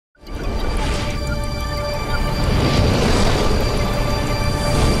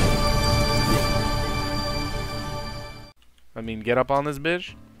I mean, get up on this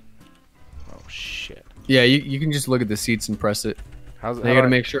bitch. Oh shit. Yeah, you can just look at the seats and press it. How's it? You gotta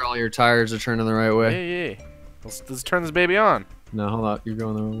make sure all your tires are turning the right way. Yeah, yeah. Let's turn this baby on. No, hold on. You're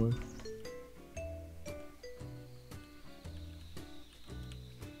going the wrong way.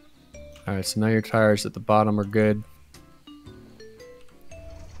 Alright, so now your tires at the bottom are good.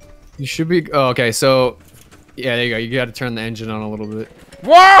 You should be... Oh, okay, so... Yeah, there you go. You gotta turn the engine on a little bit.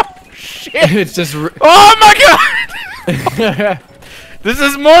 Whoa! Shit! It's just... Oh my god! This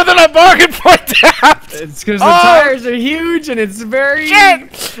is more than I bargained for, Dad! It's because the tires are huge and it's very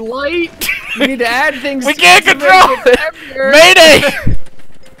light. You need to add things. We can't control it! Mayday!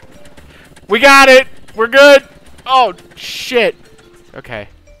 We got it! We're good! Oh, shit. Okay.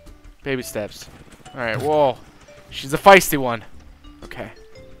 Baby steps. Alright, whoa. She's a feisty one. Okay.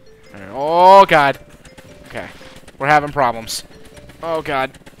 Alright, oh, God. Okay. We're having problems. Oh,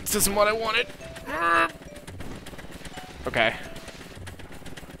 God. This isn't what I wanted. Okay.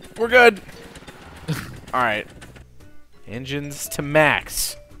 We're good. Alright. Engines to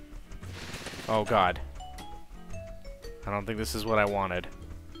max. Oh, God. I don't think this is what I wanted.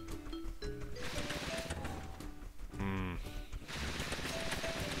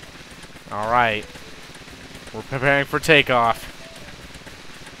 Alright. We're preparing for takeoff.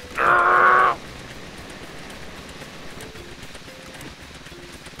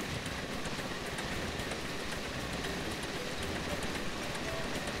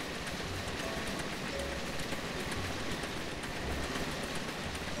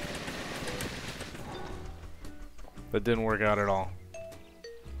 That didn't work out at all.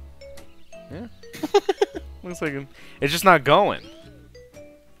 Yeah. Looks like it's just not going.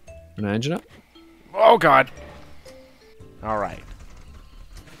 An engine up? Oh, God. Alright.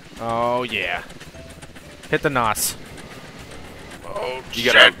 Oh, yeah. Hit the NOS. Oh,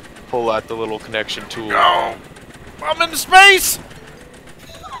 you gotta pull out the little connection tool. No! I'm in space!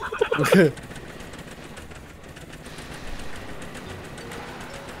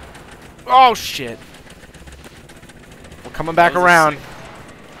 Oh, shit. We're coming back around.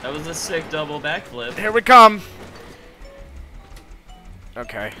 That was a sick double backflip. Here we come.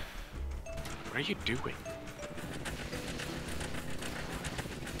 Okay. What are you doing?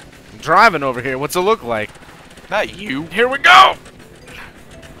 I'm driving over here. What's it look like? Not you. Here we go!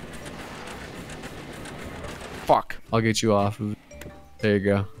 Fuck. I'll get you off of it. There you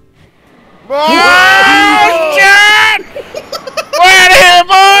go. Oh, shit! We're out of here,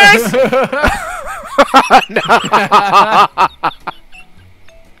 boys!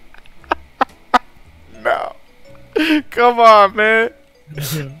 No. Come on, man.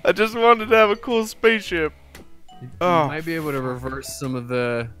 I just wanted to have a cool spaceship. You Oh. might be able to reverse some of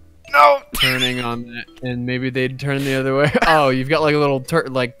the No! turning on that, and maybe they'd turn the other way. Oh, you've got like a little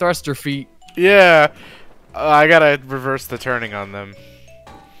like thruster feet. Yeah. I gotta reverse the turning on them.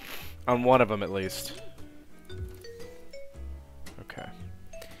 On one of them, at least. Okay.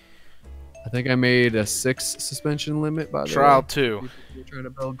 I think I made a 6 suspension limit by the Trial way. 2. You're trying to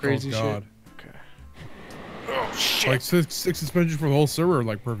build crazy shit. Okay. Oh, shit. Like six suspensions for the whole server, or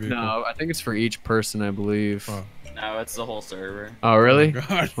like per vehicle? No, I think it's for each person, I believe. Oh. No, it's the whole server. Oh, really? Oh,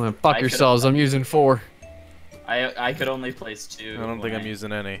 God. Well, fuck yourselves. I'm using 4. I could only place 2. I don't think I'm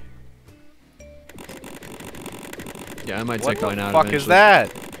using any. Yeah, I might What take mine the out fuck eventually. is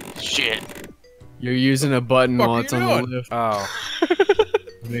that? Shit. You're using a button Fuck while are it's you on the doing? lift. Oh.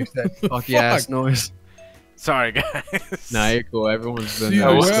 It makes that fucky ass noise. Sorry, guys. Nah, you're cool. Everyone's been See, there.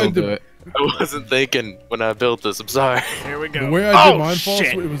 the We'll way I still did- do it. I wasn't thinking when I built this. I'm sorry. Here we go. The way I did Oh, mine,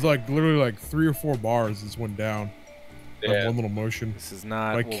 shit. it was like literally like 3 or 4 bars. Just went down. Like Yeah. one little motion. This is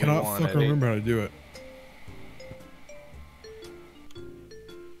not I what we cannot wanted. fucking remember how to do it.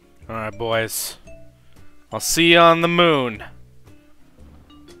 Alright, boys. I'll see you on the moon.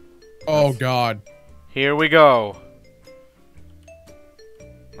 Oh God. Here we go.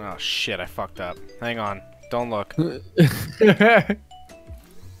 Oh, shit. I fucked up. Hang on. Don't look.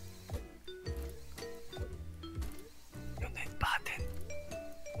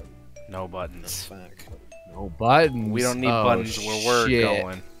 No buttons. No buttons. We don't need Oh, buttons where we're shit.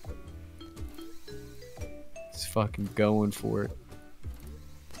 going. It's fucking going for it.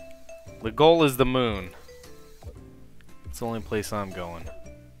 The goal is the moon. It's the only place I'm going.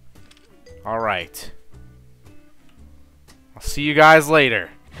 Alright. I'll see you guys later.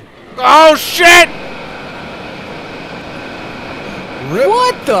 Oh, shit! Rip.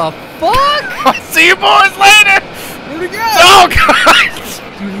 What the fuck? I'll see you boys later! Where'd he go? Oh, God!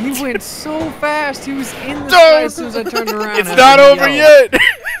 Dude, he went so fast. He was in the Don't. sky as soon as I turned around. It's I not had to over yell. yet!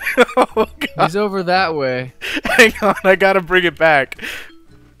 Oh, God. He's over that way. Hang on, I gotta bring it back.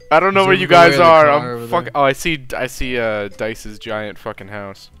 I don't know where you Zoom the way guys the are. car I'm over fucking. there. Oh, I see Dice's giant fucking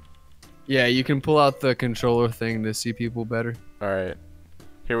house. Yeah, you can pull out the controller thing to see people better. All right,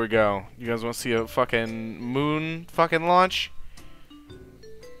 here we go. You guys want to see a fucking moon fucking launch?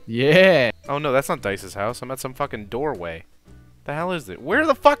 Yeah. Oh no, that's not Dice's house. I'm at some fucking doorway. The hell is it? Where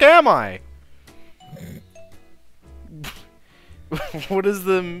the fuck am I? What is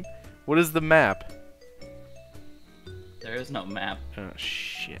the map? There is no map. Oh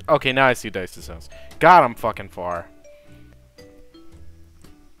shit. Okay, now I see Dice's house. God, I'm fucking far.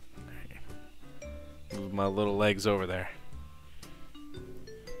 Move my little legs over there.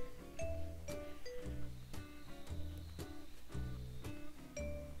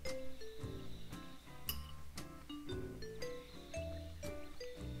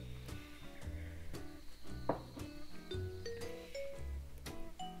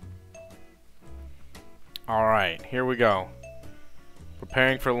 Alright, here we go.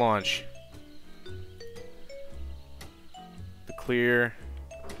 Preparing for launch. To clear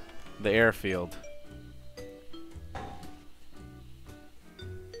the airfield.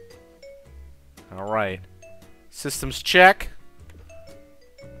 Alright. Systems check.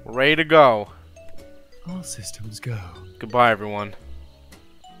 We're ready to go. All systems go. Goodbye, everyone.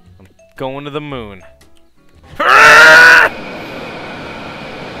 I'm going to the moon.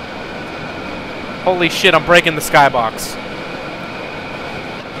 Holy shit, I'm breaking the skybox.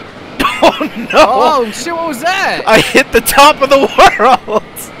 Oh no! Oh shit, what was that? I hit the top of the world!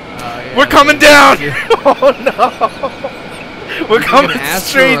 Yeah, We're coming down! Oh no! We're coming An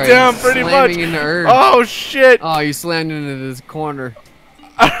straight asteroid down pretty much. slamming into Earth. Oh shit! Oh, you slammed into this corner.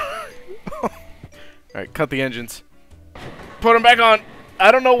 Alright, cut the engines. Put them back on.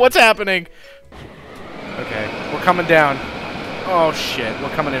 I don't know what's happening. Okay, we're coming down. Oh shit, we're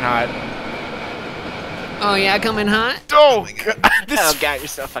coming in hot. Oh yeah, coming hot. Oh god, this God, you're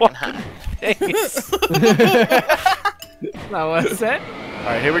so fucking hot. face. Now what's that?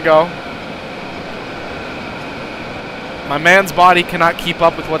 Alright, here we go. My man's body cannot keep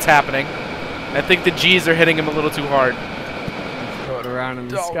up with what's happening. I think the G's are hitting him a little too hard. Going around in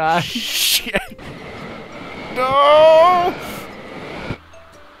the Oh, sky. shit. No!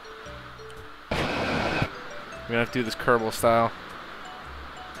 We're gonna have to do this Kerbal style.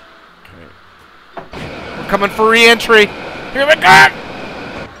 Okay. We're coming for re-entry. Here we go!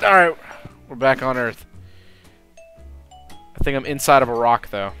 Alright, we're back on Earth. I think I'm inside of a rock,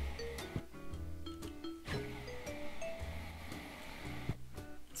 though.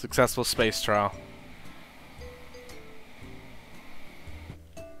 Successful space trial.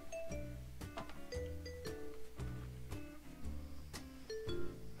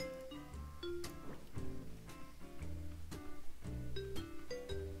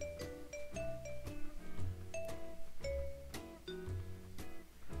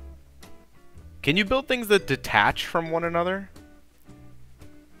 Can you build things that detach from one another?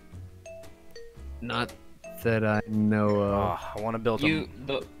 Not that I know of. Oh, I want to build You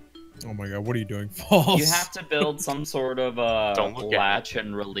them. Oh my god, what are you doing? False. you have to build some sort of Don't look at latch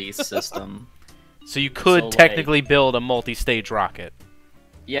and release system. So you could So, like- technically build a multi-stage rocket.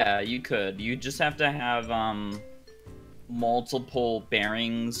 Yeah, you could. You just have to have multiple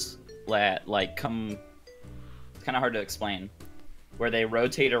bearings that like come. It's kind of hard to explain. Where they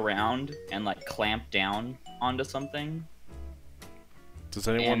rotate around and like clamp down onto something. Does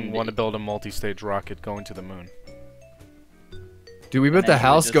anyone And- want to build a multi-stage rocket going to the moon? Dude, we built then the you would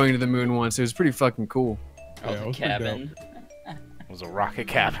house just- going to the moon once. It was pretty fucking cool. Oh, Yeah, it the was pretty cabin. It was a rocket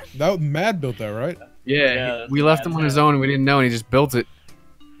cabin. That Mad built that, right? Yeah, Yeah, that's we left what him on I his said. own and we didn't know and he just built it.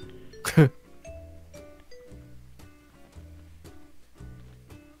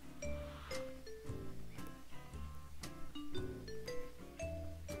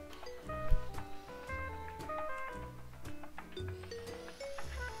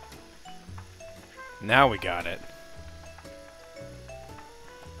 Now we got it.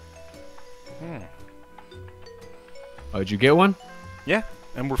 Oh, did you get one? Yeah,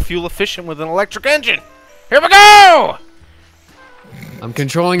 and we're fuel efficient with an electric engine. Here we go! I'm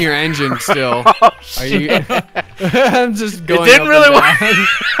controlling your engine still. Oh, Are you? shit. I'm just going. didn't up really and down.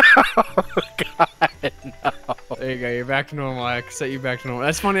 Oh, God, no. There you go. You're back to normal. I set you back to normal.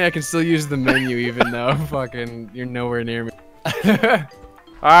 That's funny. I can still use the menu even though fucking you're nowhere near me.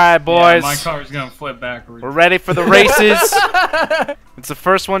 All right, boys. Yeah, my car's gonna flip backwards. We're ready for the races. It's the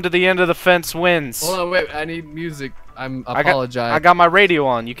first one to the end of the fence wins. Hold on, wait. I need music. I I apologize. got my radio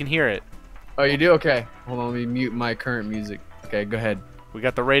on. You can hear it. Oh, you do? Okay. Hold on. Let me mute my current music. Okay, go ahead. We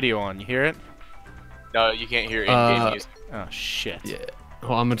got the radio on. You hear it? No, you can't hear in-game music. Oh, shit. Yeah.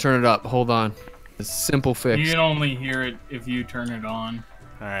 Hold on, I'm gonna turn it up. Hold on. A simple You fix. can only hear it if you turn it on.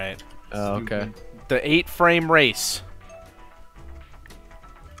 All right. Oh, okay. The 8-frame race.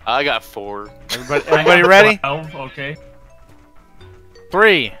 I got 4. Everybody ready? 12, okay.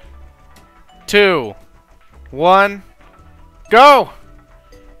 3, 2, 1, go!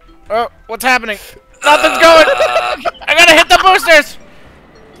 Oh, what's happening? Nothing's going! I gotta hit the boosters!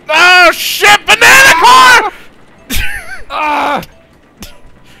 Oh shit! Banana car!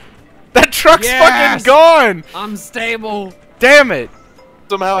 That truck's fucking gone! Unstable. Damn it!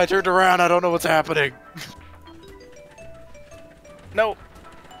 Somehow I turned around. I don't know what's happening. No.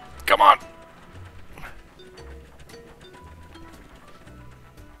 Come on!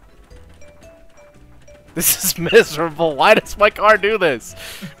 This is miserable. Why does my car do this?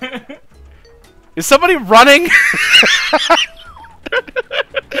 Is somebody running?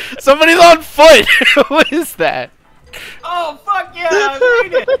 Somebody's on foot. What is that? Oh, fuck yeah, I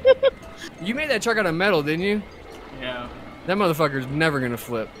made it! You made that truck out of metal, didn't you? Yeah. That motherfucker's never gonna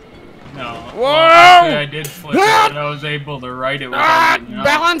flip. No. Whoa! Well, actually, I did flip it, and I was able to ride it without getting out.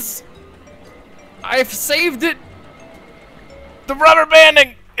 Balance! I've saved it! The rubber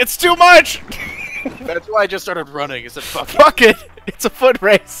banding! It's too much! That's why I just started running. Is it fucking? Fuck it! It's a foot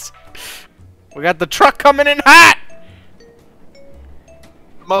race. We got the truck coming in hot!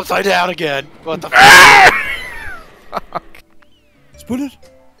 I'm upside down again. What the fuck? Split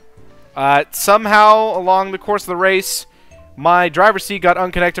it. Somehow, along the course of the race, my driver's seat got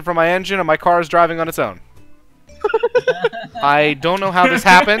unconnected from my engine and my car is driving on its own. I don't know how this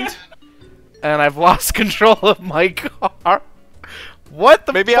happened, and I've lost control of my car. What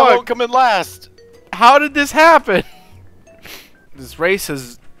the Maybe fuck? I won't come in last. How did this happen? This race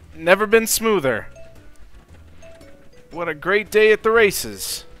has never been smoother. What a great day at the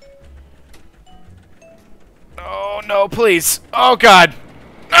races. Oh no, please. Oh god.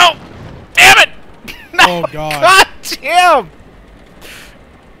 No! Damn it! No! Oh, God. God damn!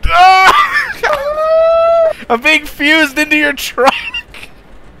 Ah! I'm being fused into your truck.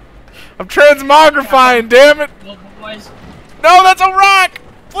 I'm transmogrifying, damn it! Well, boys. No, that's a rock!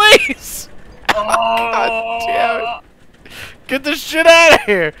 Please! Oh. God damn it. Get this shit out of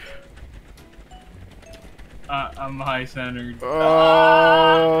here! I'm high centered.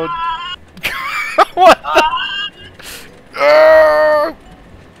 Oh. What the?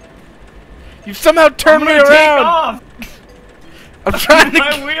 You've somehow turned me I'm gonna take around! off. I'm trying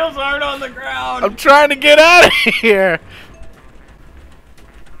My to. wheels aren't on the ground. I'm trying to get out of here!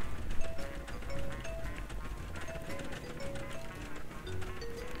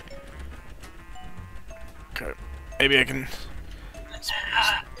 Okay. Maybe I can.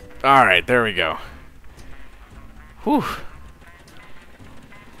 Alright, there we go. Whew.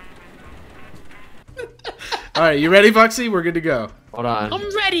 Alright, you ready, Buxy? We're good to go. Hold on.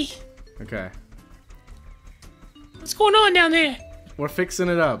 I'm ready. Okay. What's going on down there? We're fixing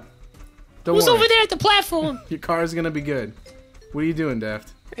it up. Don't Who's worry. over there at the platform? Your car's gonna be good. What are you doing,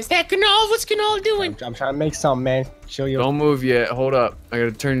 Daft? Is that Canal? What's Canal doing? I'm trying to make something, man. Show you. Don't move yet. Hold up. I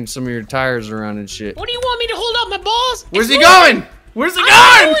gotta turn some of your tires around and shit. What do you want me to hold up my balls? Where's It's he moving. going? Where's he I'm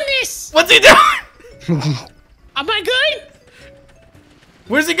not going? doing this. What's he doing? Am I good?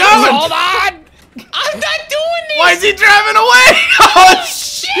 Where's he going? Hold on. I'm not doing this. Why is he driving away? Oh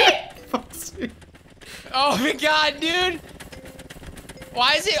shit! Oh my god, dude.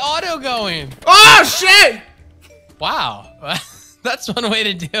 Why is it auto going? Oh shit! Wow. That's one way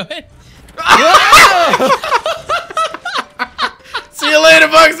to do it. See you later,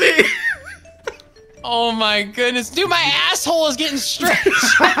 Bugsy. Oh my goodness. Dude, my asshole is getting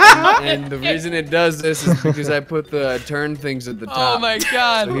stretched. And the reason it does this is because I put the turn things at the top. Oh my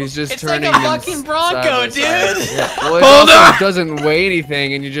god. So he's just It's like turning a them fucking side Bronco, by side. dude. Yeah. Well, it Hold also on. doesn't weigh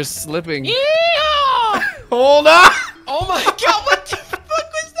anything, and you're just slipping. Yeehaw! Hold on. Oh my god, what the fuck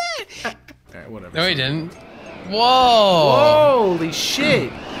was that? Alright, whatever. No, he didn't. Whoa. Holy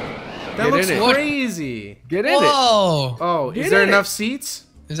shit! That Get looks in it. crazy. Get in it. Whoa. Oh, is Get there in it. enough seats?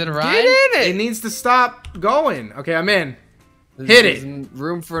 Is it a Get ride? in It it. needs to stop going. Okay, I'm in. Hit it. There's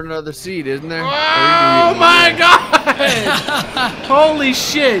room for another seat, isn't there? Oh my god! Holy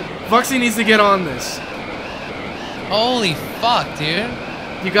shit! Bugsy needs to get on this. Holy fuck, dude.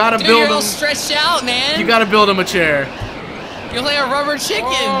 You gotta Dude, you're build all him. stretched out, man. You gotta build him a chair. You're like a rubber chicken.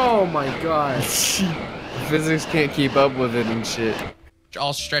 Oh my god. Physics can't keep up with it and shit. You're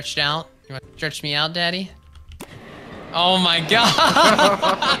all stretched out. You want to stretch me out, daddy? Oh my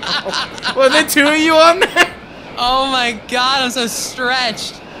god. Was there two of you on there? Oh my god, I'm so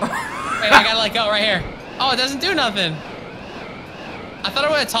stretched. Wait, I gotta let go right here. Oh, it doesn't do nothing. I thought it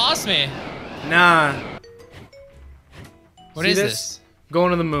would have tossed me. Nah. What See is this? this?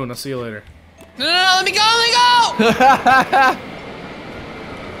 Going to the moon. I'll see you later. No, let me go, let me go!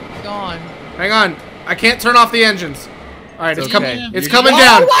 gone. Hang on. I can't turn off the engines. All right, it's okay. coming. It's coming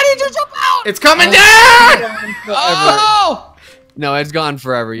down. Why did you jump out? It's coming down. Oh! No, it's gone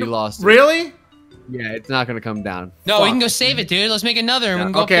forever. You lost it. Really? Yeah, it's not gonna come down. No, we can go save it, dude. Let's make another. And we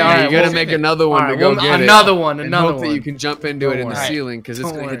can go Okay, up all there. right. You gotta we'll make save it. another one All to right, go well, get it. another one, And another hope one. that you can jump into it in the worry. ceiling, because it's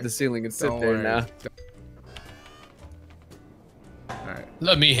Don't gonna hit worry. the ceiling and sit Don't there worry. now.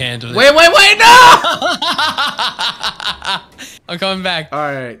 Let me handle it. Wait, no! I'm coming back. All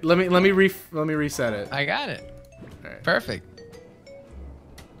right, let me reset it. I got it. All right. Perfect.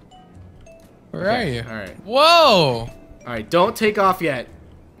 Where Okay, are you? All right. Whoa! All right, don't take off yet.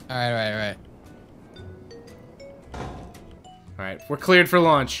 All right. All right, we're cleared for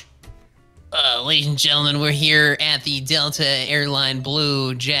launch. Ladies and gentlemen, we're here at the Delta Airline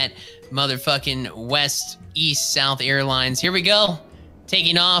Blue Jet motherfucking West East South Airlines. Here we go.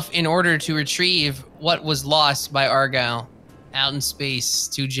 Taking off in order to retrieve what was lost by Argyle. Out in space,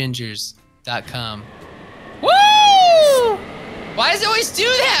 2gingers.com. Woo! Why does it always do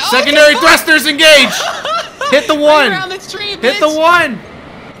that? Secondary thrusters engaged. Hit the Right one. around this tree, Hit the bitch. one.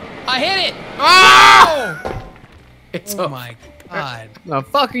 I hit it. Ah! It's Oh up. my god. The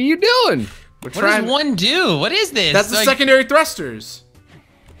fuck are you doing? We're What trying. does one do? What is this? That's the Like- secondary thrusters.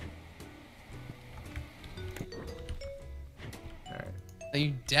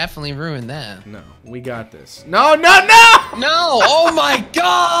 You definitely ruined that. No, we got this. No! No! Oh my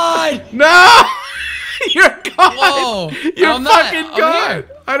god! No! You're gone. Whoa! You're I'm not- fucking I'm gone. here.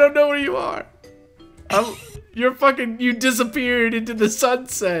 I don't know where you are. You disappeared into the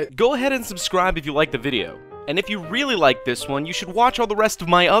sunset. Go ahead and subscribe if you like the video. And if you really like this one, you should watch all the rest of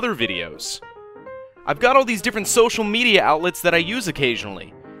my other videos. I've got all these different social media outlets that I use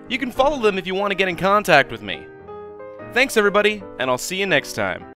occasionally. You can follow them if you want to get in contact with me. Thanks everybody, and I'll see you next time.